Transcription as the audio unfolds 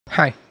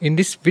Hi, in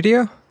this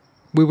video,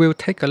 we will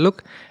take a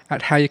look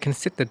at how you can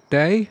set the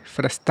day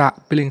for the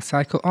start billing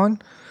cycle on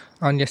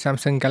your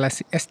Samsung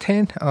Galaxy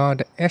S10 or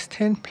the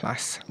S10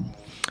 Plus.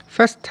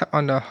 First, tap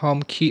on the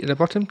home key at the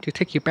bottom to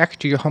take you back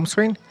to your home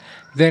screen.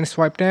 Then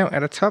swipe down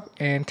at the top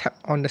and tap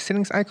on the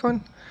settings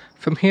icon.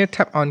 From here,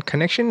 tap on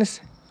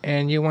connections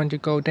and you want to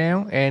go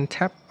down and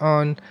tap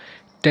on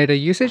data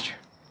usage.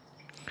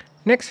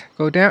 Next,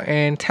 go down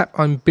and tap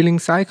on billing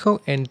cycle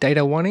and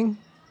data warning.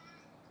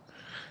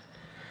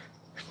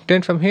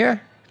 Then from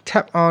here,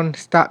 tap on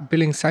start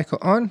billing cycle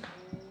on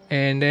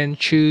and then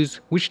choose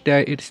which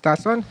day it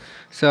starts on.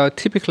 So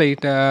typically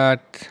the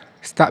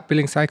start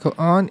billing cycle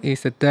on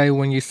is the day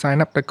when you sign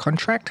up the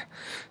contract.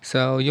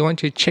 So you want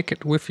to check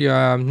it with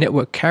your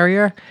network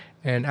carrier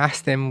and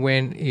ask them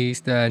when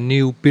is the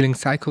new billing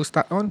cycle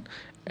start on.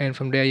 And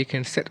from there you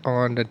can set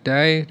on the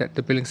day that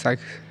the billing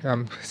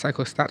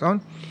cycle start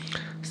on.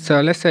 So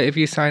let's say if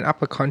you sign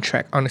up a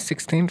contract on the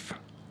 16th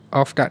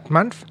of that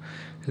month,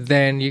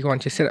 then you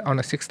want to set it on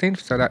the 16th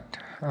so that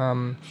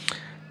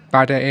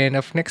by the end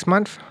of next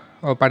month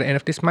or by the end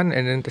of this month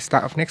and then the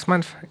start of next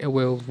month, it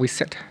will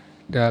reset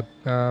the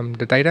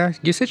data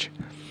usage.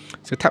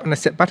 So tap on the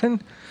set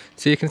button.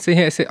 So you can see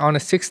here it says on the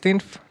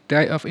 16th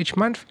day of each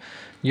month,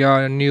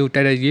 your new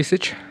data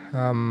usage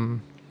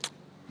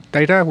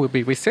data will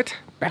be reset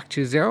back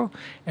to 0,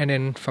 and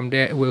then from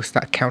there it will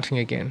start counting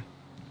again.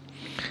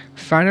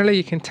 Finally,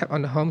 you can tap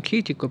on the home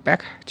key to go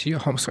back to your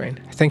home screen.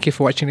 Thank you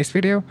for watching this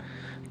video.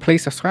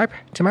 Please subscribe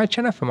to my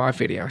channel for more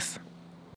videos.